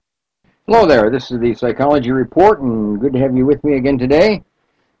Hello there, this is the Psychology Report, and good to have you with me again today.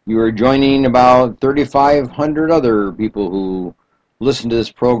 You are joining about 3,500 other people who listen to this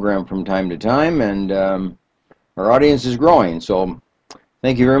program from time to time, and our audience is growing, so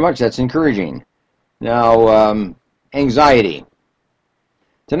thank you very much. That's encouraging. Now, anxiety.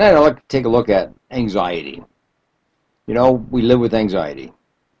 Tonight I'd like to take a look at anxiety. You know, we live with anxiety.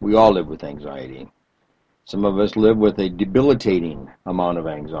 We all live with anxiety. Some of us live with a debilitating amount of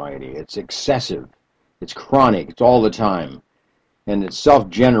anxiety. It's excessive, it's chronic, it's all the time, and it's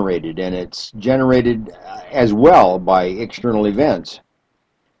self-generated, and it's generated as well by external events.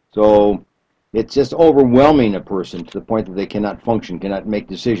 So it's just overwhelming a person to the point that they cannot function, cannot make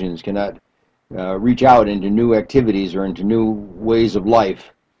decisions, cannot reach out into new activities or into new ways of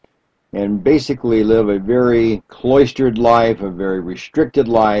life, and basically live a very cloistered life, a very restricted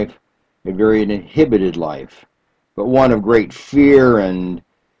life, a very inhibited life, but one of great fear and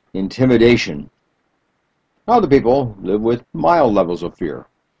intimidation. Other people live with mild levels of fear.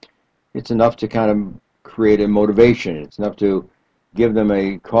 It's enough to kind of create a motivation. It's enough to give them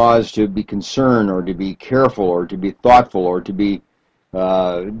a cause to be concerned or to be careful or to be thoughtful or to be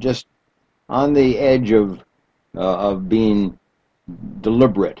just on the edge of being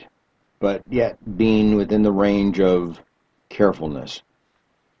deliberate, but yet being within the range of carefulness.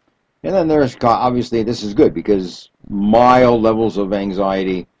 And then there's, obviously, this is good because mild levels of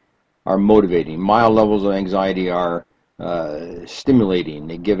anxiety are motivating. Mild levels of anxiety are stimulating.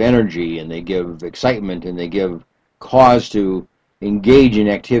 They give energy and they give excitement and they give cause to engage in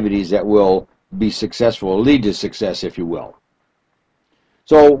activities that will be successful, lead to success, if you will.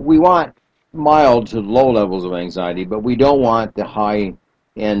 So we want mild to low levels of anxiety, but we don't want the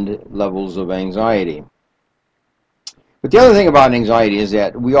high-end levels of anxiety. But the other thing about anxiety is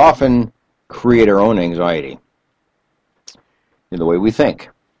that we often create our own anxiety in the way we think.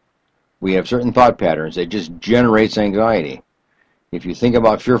 We have certain thought patterns that just generates anxiety. If you think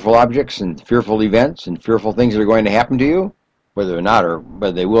about fearful objects and fearful events and fearful things that are going to happen to you, whether or not or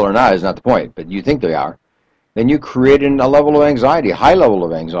whether they will or not is not the point, but you think they are, then you create a level of anxiety, a high level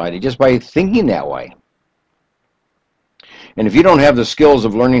of anxiety, just by thinking that way. And if you don't have the skills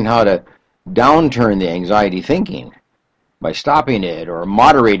of learning how to downturn the anxiety thinking, by stopping it or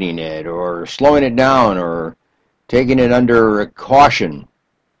moderating it or slowing it down or taking it under caution,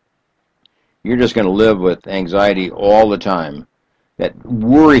 you're just going to live with anxiety all the time. That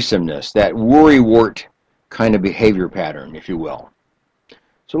worrisomeness, that worrywart kind of behavior pattern, if you will.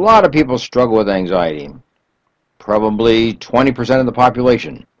 So a lot of people struggle with anxiety. Probably 20% of the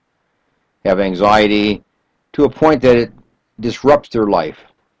population have anxiety to a point that it disrupts their life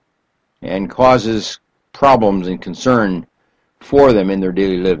and causes problems and concern for them in their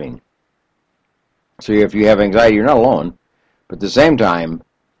daily living. So if you have anxiety, you're not alone, but at the same time,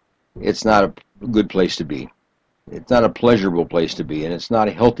 it's not a good place to be. It's not a pleasurable place to be, and it's not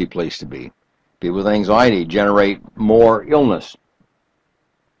a healthy place to be. People with anxiety generate more illness.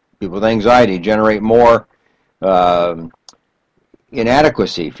 People with anxiety generate more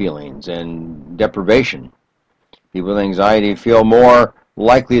inadequacy feelings and deprivation. People with anxiety feel more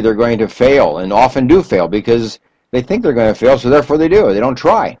likely they're going to fail, and often do fail because they think they're going to fail, so therefore they do. They don't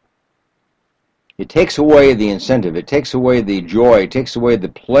try. It takes away the incentive. It takes away the joy. It takes away the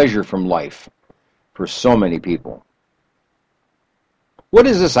pleasure from life for so many people. What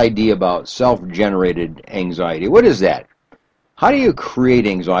is this idea about self-generated anxiety? What is that? How do you create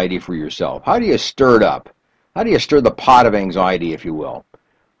anxiety for yourself? How do you stir it up? How do you stir the pot of anxiety, if you will?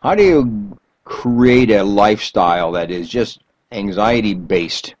 How do you create a lifestyle that is just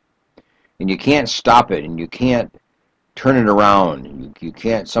anxiety-based? And you can't stop it, and you can't turn it around. You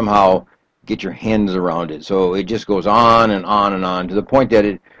can't somehow get your hands around it. So it just goes on and on and on to the point that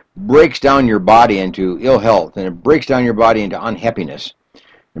it breaks down your body into ill health, and it breaks down your body into unhappiness.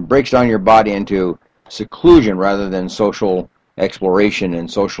 It breaks down your body into seclusion rather than social exploration and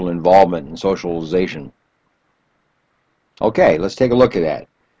social involvement and socialization. Okay, let's take a look at that.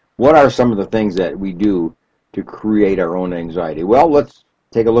 What are some of the things that we do to create our own anxiety? Well, let's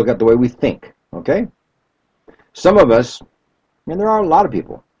take a look at the way we think, okay? Some of us, and there are a lot of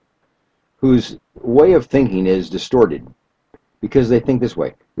people, whose way of thinking is distorted because they think this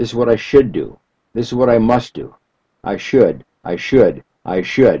way. This is what I should do. This is what I must do. I should. And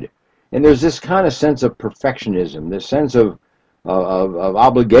there's this kind of sense of perfectionism, this sense of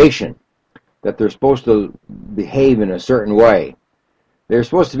obligation that they're supposed to behave in a certain way. They're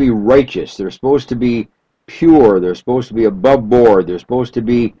supposed to be righteous. They're supposed to be pure. They're supposed to be above board. They're supposed to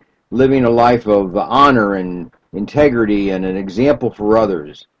be living a life of honor and integrity and an example for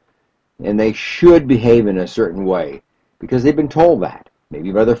others. And they should behave in a certain way because they've been told that.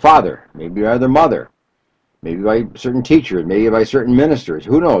 maybe by their father, maybe by their mother, maybe by certain teachers, maybe by certain ministers,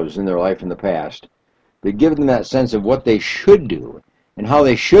 who knows, in their life in the past. They give them that sense of what they should do and how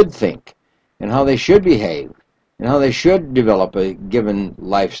they should think and how they should behave and how they should develop a given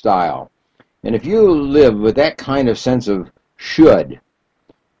lifestyle. And if you live with that kind of sense of should,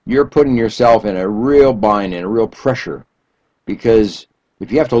 you're putting yourself in a real bind and a real pressure, because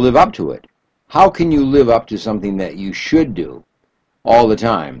if you have to live up to it, how can you live up to something that you should do all the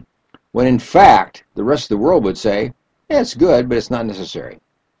time, when in fact the rest of the world would say, yeah, it's good, but it's not necessary.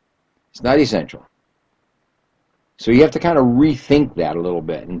 It's not essential. So you have to kind of rethink that a little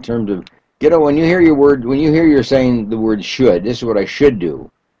bit in terms of, when you hear you're saying the word should, this is what I should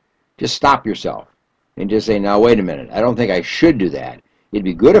do, just stop yourself and just say, now wait a minute, I don't think I should do that. It'd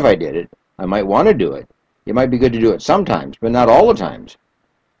be good if I did it. I might want to do it. It might be good to do it sometimes, but not all the times.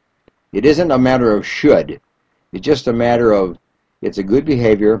 It isn't a matter of should. It's just a matter of, it's a good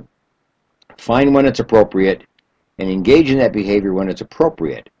behavior, find when it's appropriate, and engage in that behavior when it's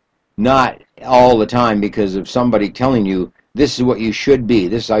appropriate. Not all the time because of somebody telling you, this is what you should be,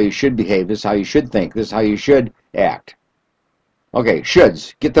 this is how you should behave, this is how you should think, this is how you should act. Okay,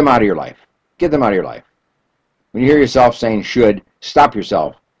 shoulds, get them out of your life. Get them out of your life. When you hear yourself saying should, stop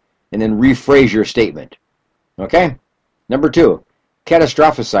yourself and then rephrase your statement. Okay? Number 2,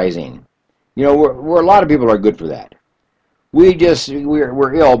 catastrophizing. You know, we're a lot of people are good for that.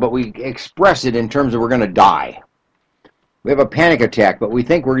 We're ill, but we express it in terms of we're going to die. We have a panic attack, but we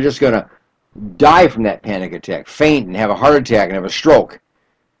think we're just going to die from that panic attack, faint and have a heart attack and have a stroke.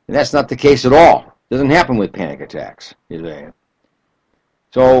 And that's not the case at all. It doesn't happen with panic attacks.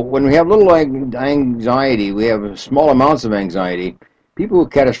 So when we have little anxiety, we have small amounts of anxiety, people who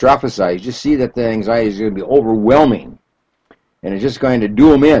catastrophize just see that the anxiety is going to be overwhelming and it's just going to do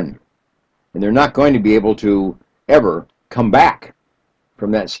them in. And they're not going to be able to ever come back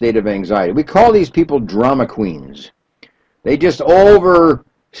from that state of anxiety. We call these people drama queens. They just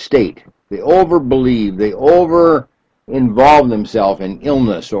overstate. They overbelieve. They over-involve themselves in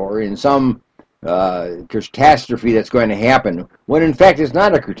illness or in some catastrophe that's going to happen, when in fact it's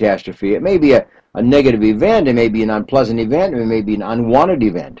not a catastrophe. It may be a negative event. It may be an unpleasant event. It may be an unwanted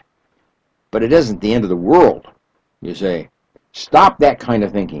event. But it isn't the end of the world, you say. Stop that kind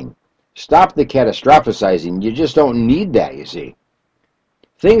of thinking. Stop the catastrophizing. You just don't need that, you see.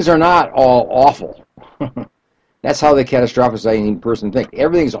 Things are not all awful. That's how the catastrophizing person thinks.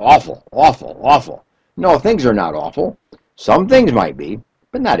 Everything's awful, awful, awful. No, things are not awful. Some things might be,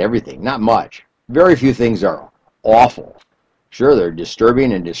 but not everything, not much. Very few things are awful. Sure, they're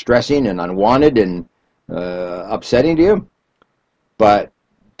disturbing and distressing and unwanted and upsetting to you, but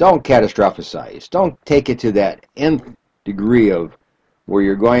don't catastrophize. Don't take it to that nth degree of where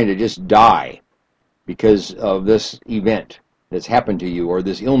you're going to just die because of this event that's happened to you, or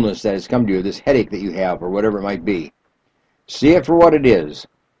this illness that has come to you, this headache that you have, or whatever it might be. See it for what it is,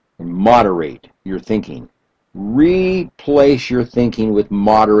 and moderate your thinking. Replace your thinking with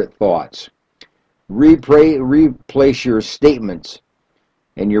moderate thoughts. Replace your statements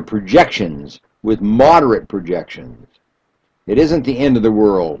and your projections with moderate projections. It isn't the end of the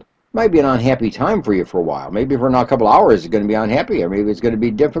world. It might be an unhappy time for you for a while. Maybe for a couple of hours it's going to be unhappy, or maybe it's going to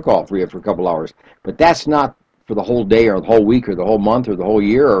be difficult for you for a couple of hours. But that's not for the whole day or the whole week or the whole month or the whole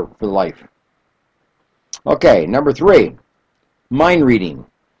year or for life. Okay, number 3, mind reading.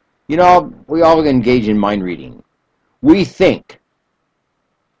 You know, we all engage in mind reading. We think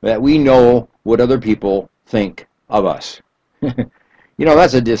that we know what other people think of us. You know,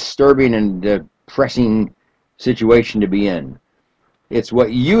 that's a disturbing and depressing situation to be in. It's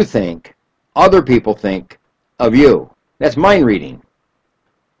what you think other people think of you. That's mind reading.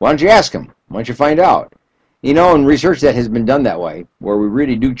 Why don't you ask them? Why don't you find out? You know, in research that has been done that way, where we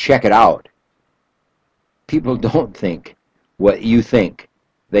really do check it out, people don't think what you think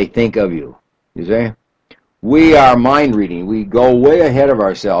they think of you. You see? We are mind reading. We go way ahead of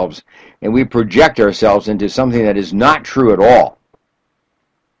ourselves, and we project ourselves into something that is not true at all.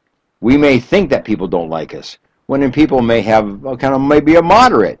 We may think that people don't like us, when people may have maybe a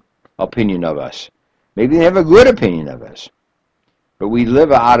moderate opinion of us. Maybe they have a good opinion of us. But we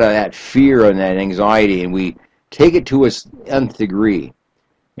live out of that fear and that anxiety, and we take it to its nth degree.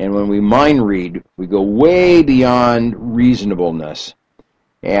 And when we mind read, we go way beyond reasonableness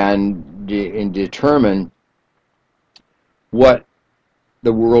and determine what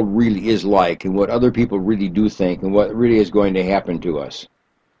the world really is like and what other people really do think and what really is going to happen to us.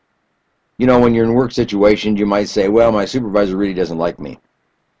 You know, when you're in work situations, you might say, well, my supervisor really doesn't like me.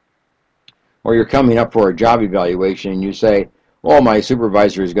 Or you're coming up for a job evaluation and you say, oh, my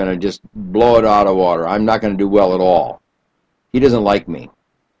supervisor is going to just blow it out of water. I'm not going to do well at all. He doesn't like me.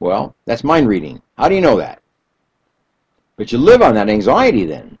 Well, that's mind reading. How do you know that? But you live on that anxiety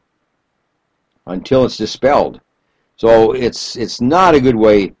then until it's dispelled. So it's not a good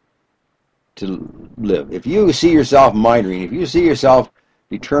way to live. If you see yourself mind reading, if you see yourself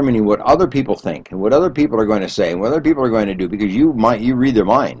determining what other people think and what other people are going to say and what other people are going to do because you read their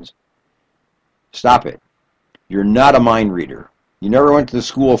minds, stop it. You're not a mind reader. You never went to the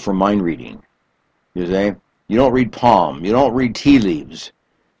school for mind reading. You see? You don't read palm. You don't read tea leaves.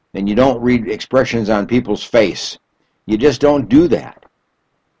 And you don't read expressions on people's face. You just don't do that.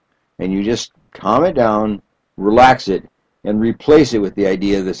 And you just calm it down, relax it, and replace it with the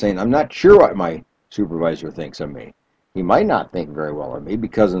idea of saying, I'm not sure what my supervisor thinks of me. He might not think very well of me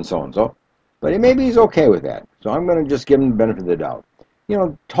because and so, but maybe he's okay with that. So I'm going to just give him the benefit of the doubt.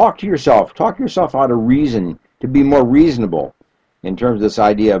 Talk to yourself. Talk yourself out of reason to be more reasonable in terms of this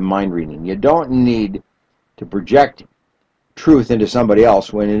idea of mind reading. You don't need to project truth into somebody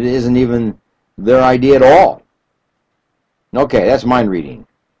else when it isn't even their idea at all. Okay, that's mind reading.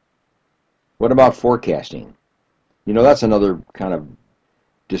 What about forecasting? That's another kind of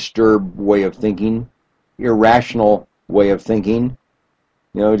disturbed way of thinking, irrational way of thinking,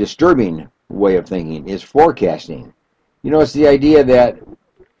 disturbing way of thinking is forecasting. It's the idea that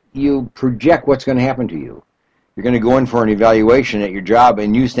you project what's going to happen to you. You're going to go in for an evaluation at your job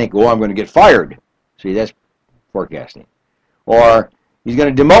and you think, I'm going to get fired. See, that's forecasting. Or he's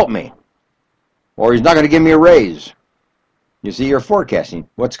going to demote me. Or he's not going to give me a raise. You see, you're forecasting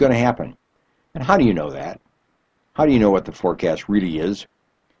what's going to happen. And how do you know that? How do you know what the forecast really is?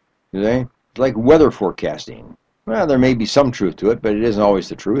 You see? It's like weather forecasting. Well, there may be some truth to it, but it isn't always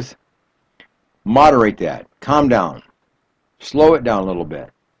the truth. Moderate that. Calm down. Slow it down a little bit.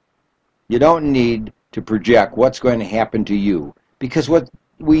 You don't need to project what's going to happen to you, because what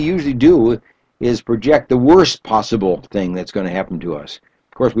we usually do is project the worst possible thing that's going to happen to us.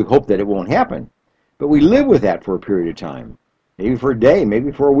 Of course, we hope that it won't happen, but we live with that for a period of time, maybe for a day,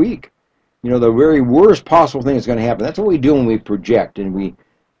 maybe for a week. The very worst possible thing that's going to happen. That's what we do when we project and we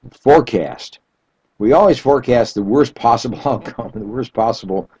forecast. We always forecast the worst possible outcome, the worst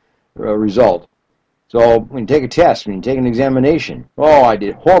possible result. So when you take a test, when you take an examination, I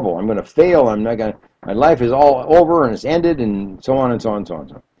did horrible, I'm going to fail, my life is all over and it's ended, and so on and so on and so on and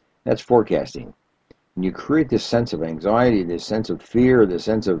so on. That's forecasting. And you create this sense of anxiety, this sense of fear, this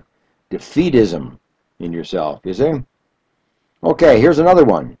sense of defeatism in yourself, you see? Okay, here's another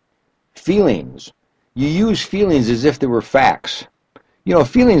one. Feelings. You use feelings as if they were facts.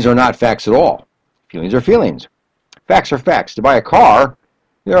 Feelings are not facts at all. Feelings are feelings. Facts are facts. To buy a car,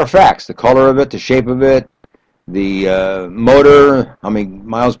 there are facts. The color of it, the shape of it, the motor, how many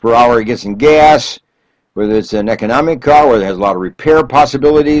miles per hour it gets in gas, whether it's an economic car, whether it has a lot of repair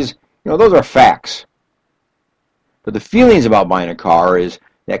possibilities. Those are facts. But the feelings about buying a car is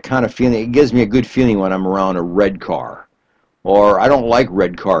that kind of feeling. It gives me a good feeling when I'm around a red car. Or I don't like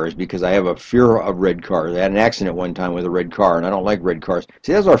red cars because I have a fear of red cars. I had an accident one time with a red car, and I don't like red cars.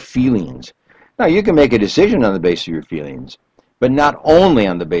 See, those are feelings. Now, you can make a decision on the basis of your feelings, but not only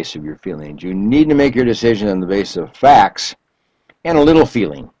on the basis of your feelings. You need to make your decision on the basis of facts and a little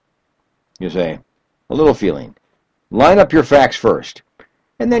feeling. You say, a little feeling. Line up your facts first,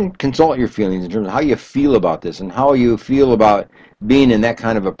 and then consult your feelings in terms of how you feel about this and how you feel about being in that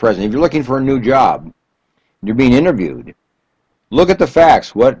kind of a presence. If you're looking for a new job, you're being interviewed, look at the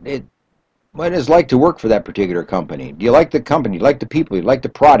facts, what it's like to work for that particular company. Do you like the company? Do you like the people? Do you like the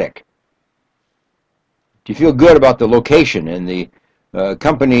product? Do you feel good about the location and the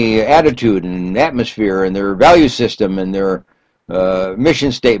company attitude and atmosphere and their value system and their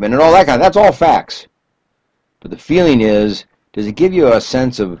mission statement and all that that's all facts. But the feeling is, does it give you a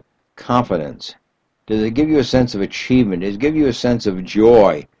sense of confidence? Does it give you a sense of achievement? Does it give you a sense of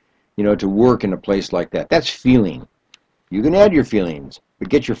joy, to work in a place like that? That's feeling. You can add your feelings, but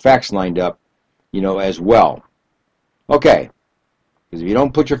get your facts lined up, as well. Okay, because if you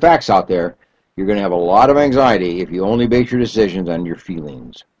don't put your facts out there, you're going to have a lot of anxiety if you only base your decisions on your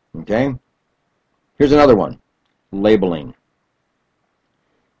feelings. Okay? Here's another one. Labeling.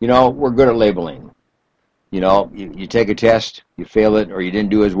 We're good at labeling. You take a test, you fail it, or you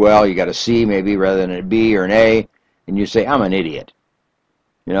didn't do as well, you got a C maybe rather than a B or an A, and you say, I'm an idiot.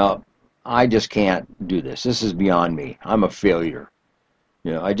 I just can't do this. This is beyond me. I'm a failure.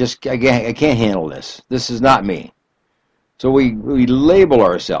 I can't handle this. This is not me. So we label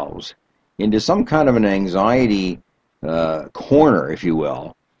ourselves into some kind of an anxiety corner, if you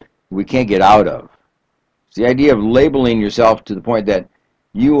will, we can't get out of. It's the idea of labeling yourself to the point that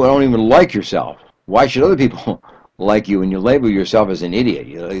you don't even like yourself. Why should other people like you? And you label yourself as an idiot.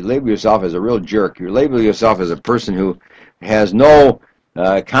 You label yourself as a real jerk. You label yourself as a person who has no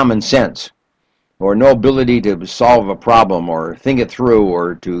common sense or no ability to solve a problem or think it through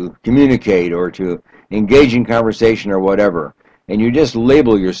or to communicate or to engage in conversation or whatever, and you just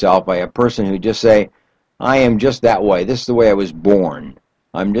label yourself by a person who just say, I am just that way. This is the way I was born.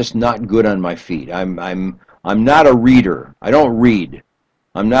 I'm just not good on my feet. I'm not a reader. I don't read.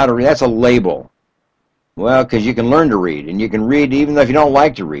 That's a label. Well, because you can learn to read, and you can read even if you don't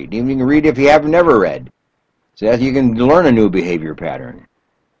like to read. Even you can read if you have never read. So that you can learn a new behavior pattern.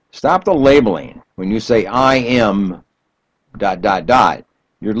 Stop the labeling. When you say, I am ...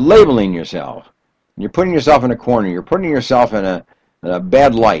 you're labeling yourself. You're putting yourself in a corner. You're putting yourself in a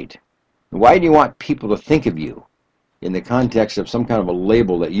bad light. Why do you want people to think of you in the context of some kind of a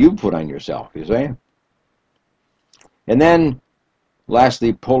label that you put on yourself, you see? And then,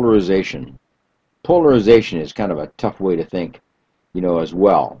 lastly, polarization. Polarization is kind of a tough way to think, as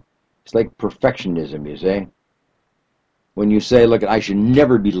well. It's like perfectionism, you see? When you say, look, I should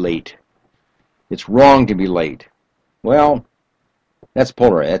never be late. It's wrong to be late. Well, that's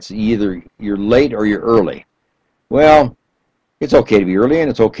polar. That's either you're late or you're early. Well, it's okay to be early and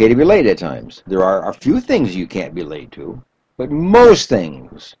it's okay to be late at times. There are a few things you can't be late to, but most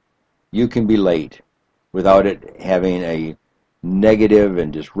things you can be late without it having a negative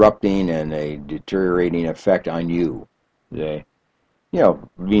and disrupting and a deteriorating effect on you. Okay?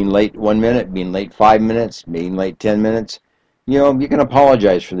 Being late 1 minute, being late 5 minutes, being late 10 minutes, you can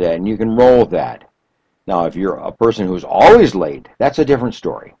apologize for that and you can roll with that. Now, if you're a person who's always late, that's a different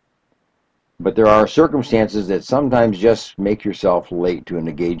story. But there are circumstances that sometimes just make yourself late to an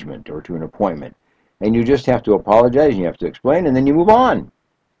engagement or to an appointment. And you just have to apologize and you have to explain and then you move on.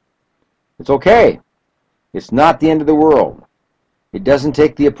 It's okay. It's not the end of the world. It doesn't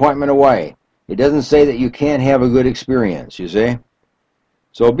take the appointment away. It doesn't say that you can't have a good experience, you see?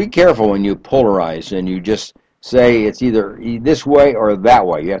 So be careful when you polarize and you just say it's either this way or that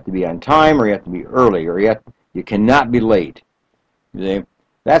way. You have to be on time or you have to be early or you cannot be late. You see?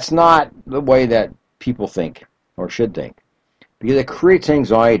 That's not the way that people think or should think because it creates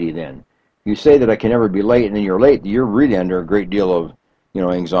anxiety then. You say that I can never be late and then you're late, you're really under a great deal of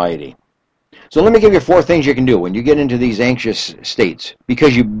anxiety. So let me give you 4 things you can do when you get into these anxious states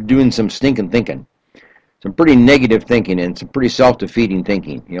because you're doing some stinking thinking. Some pretty negative thinking and some pretty self-defeating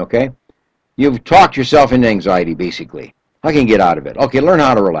thinking, okay? You've talked yourself into anxiety, basically. How can you get out of it? Okay, learn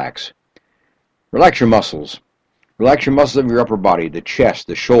how to relax. Relax your muscles. Relax your muscles of your upper body, the chest,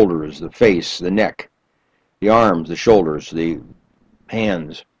 the shoulders, the face, the neck, the arms, the shoulders, the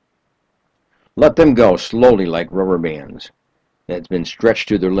hands. Let them go slowly like rubber bands that's been stretched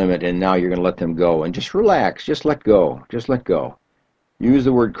to their limit, and now you're going to let them go. And just relax. Just let go. Just let go. Use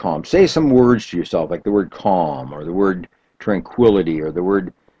the word calm. Say some words to yourself, like the word calm, or the word tranquility, or the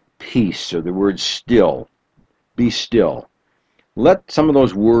word peace, or the word still. Be still. Let some of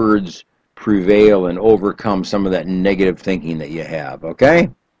those words prevail and overcome some of that negative thinking that you have, okay?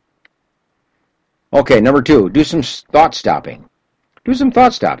 Okay, number 2, do some thought stopping. Do some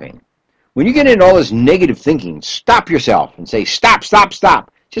thought stopping. When you get into all this negative thinking, stop yourself and say, stop, stop,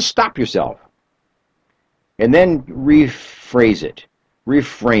 stop. Just stop yourself. And then rephrase it.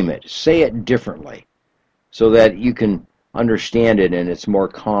 Reframe it. Say it differently so that you can understand it and it's more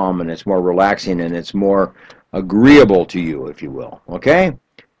calm and it's more relaxing and it's more agreeable to you, if you will. Okay?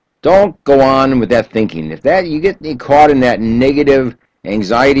 Don't go on with that thinking. If you get caught in that negative,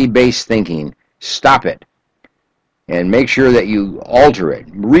 anxiety-based thinking, stop it. And make sure that you alter it.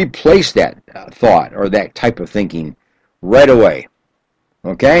 Replace that thought or that type of thinking right away.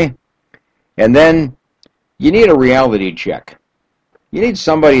 Okay? And then you need a reality check. You need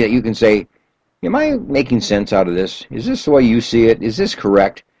somebody that you can say, am I making sense out of this? Is this the way you see it? Is this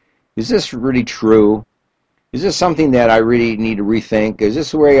correct? Is this really true? Is this something that I really need to rethink? Is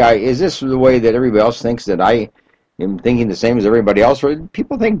this the way that everybody else thinks that I am thinking the same as everybody else? Or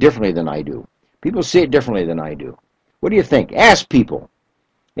people think differently than I do. People see it differently than I do. What do you think? Ask people.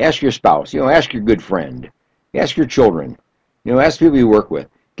 Ask your spouse. Ask your good friend. Ask your children. Ask people you work with.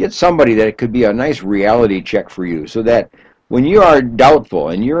 Get somebody that it could be a nice reality check for you so that when you are doubtful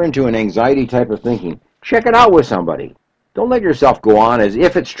and you're into an anxiety type of thinking, check it out with somebody. Don't let yourself go on as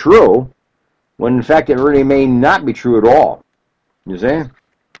if it's true, when in fact it really may not be true at all. You see?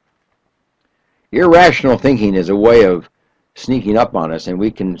 Irrational thinking is a way of sneaking up on us, and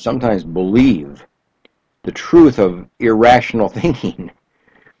we can sometimes believe the truth of irrational thinking.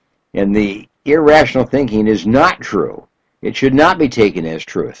 And the irrational thinking is not true. It should not be taken as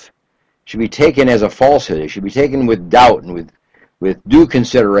truth. It should be taken as a falsehood. It should be taken with doubt and with due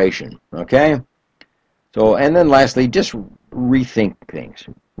consideration. Okay? So, and then lastly, just rethink things.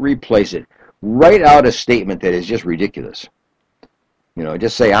 Replace it. write out a statement that is just ridiculous.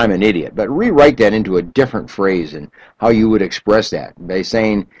 Just say, I'm an idiot, but rewrite that into a different phrase and how you would express that by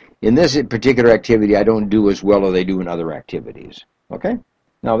saying, in this particular activity, I don't do as well as they do in other activities. Okay?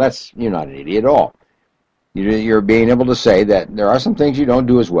 Now, you're not an idiot at all. You're being able to say that there are some things you don't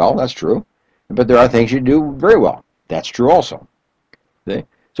do as well. That's true. But there are things you do very well. That's true also. Okay?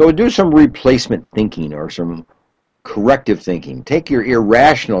 So do some replacement thinking or some corrective thinking. Take your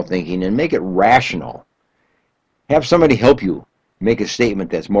irrational thinking and make it rational. Have somebody help you make a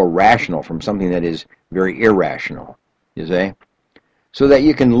statement that's more rational from something that is very irrational, you see? So that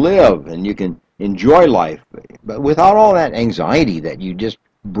you can live and you can enjoy life, but without all that anxiety that you just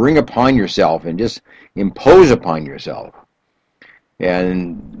bring upon yourself and just impose upon yourself.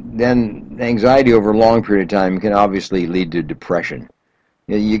 And then anxiety over a long period of time can obviously lead to depression.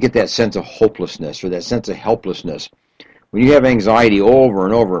 You get that sense of hopelessness or that sense of helplessness. When you have anxiety over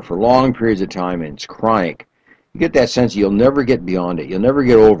and over for long periods of time and it's chronic, you get that sense you'll never get beyond it. You'll never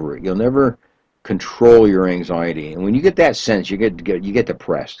get over it. You'll never control your anxiety. And when you get that sense, you get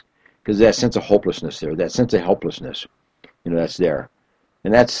depressed because that sense of hopelessness there, that sense of helplessness, that's there.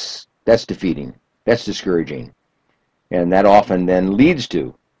 And that's defeating. That's discouraging. And that often then leads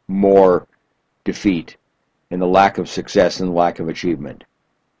to more defeat and the lack of success and the lack of achievement.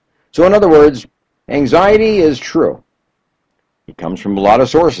 So in other words, anxiety is true. It comes from a lot of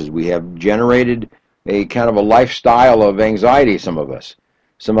sources. We have generated a kind of a lifestyle of anxiety, some of us.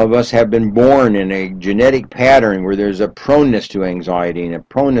 Some of us have been born in a genetic pattern where there's a proneness to anxiety and a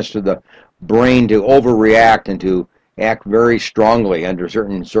proneness to the brain to overreact and to act very strongly under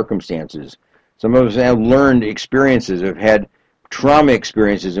certain circumstances. Some of us have learned experiences, have had trauma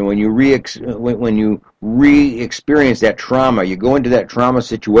experiences, and when you re-experience that trauma, you go into that trauma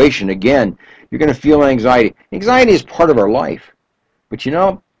situation again, you're going to feel anxiety. Anxiety is part of our life. But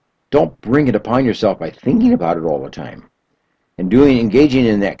don't bring it upon yourself by thinking about it all the time and engaging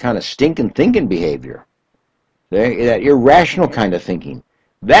in that kind of stinking thinking behavior, that irrational kind of thinking.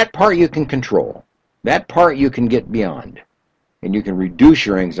 That part you can control. That part you can get beyond, and you can reduce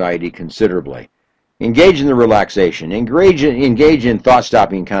your anxiety considerably. Engage in the relaxation. Engage in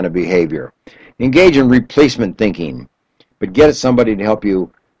thought-stopping kind of behavior. Engage in replacement thinking, but get somebody to help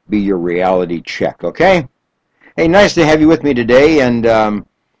you be your reality check, okay? Hey, nice to have you with me today, and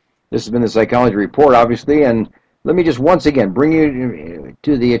this has been the Psychology Report, obviously, and let me just once again bring you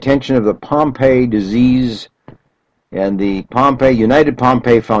to the attention of the Pompe disease and the United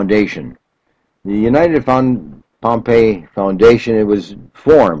Pompe Foundation. The United Pompe Foundation, it was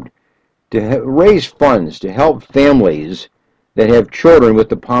formed to raise funds to help families that have children with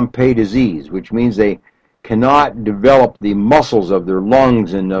the Pompe disease, which means they cannot develop the muscles of their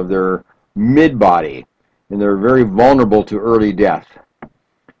lungs and of their mid-body, and they're very vulnerable to early death.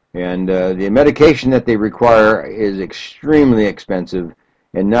 And the medication that they require is extremely expensive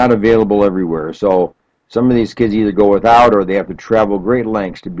and not available everywhere. So some of these kids either go without or they have to travel great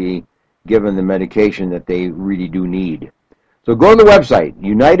lengths to be given the medication that they really do need. So go to the website,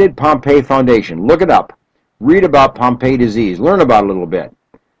 United Pompe Foundation. Look it up. Read about Pompe disease. Learn about it a little bit.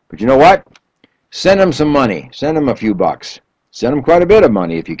 But you know what? Send them some money. Send them a few bucks. Send them quite a bit of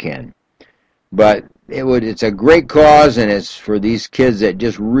money if you can. But it's a great cause, and it's for these kids that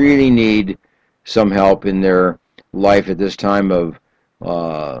just really need some help in their life at this time of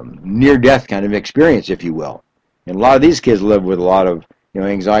near-death kind of experience, if you will. And a lot of these kids live with a lot of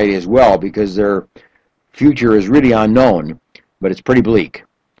anxiety as well because their future is really unknown, but it's pretty bleak.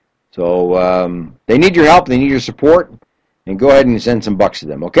 So they need your help, they need your support, and go ahead and send some bucks to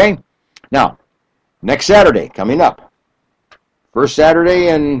them, okay? Now, next Saturday coming up, first Saturday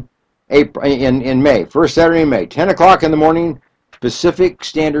in May, first Saturday in May, 10 o'clock in the morning, Pacific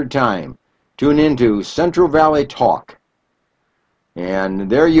Standard Time. Tune into Central Valley Talk. And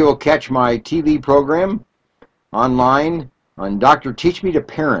there you will catch my TV program online on Dr. Teach Me to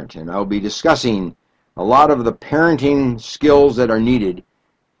Parent, and I'll be discussing a lot of the parenting skills that are needed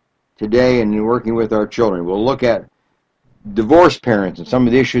today in working with our children. We'll look at divorced parents and some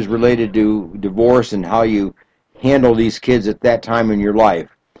of the issues related to divorce and how you handle these kids at that time in your life.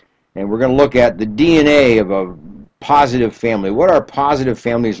 And we're going to look at the DNA of a positive family. What are positive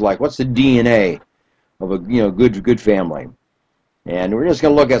families like? What's the DNA of a good family? And we're just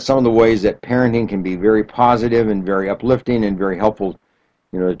going to look at some of the ways that parenting can be very positive and very uplifting and very helpful,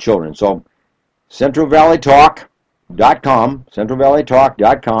 to children. So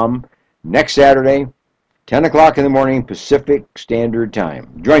centralvalleytalk.com, next Saturday, 10 o'clock in the morning, Pacific Standard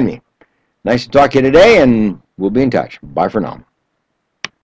Time. Join me. Nice to talk to you today, and we'll be in touch. Bye for now.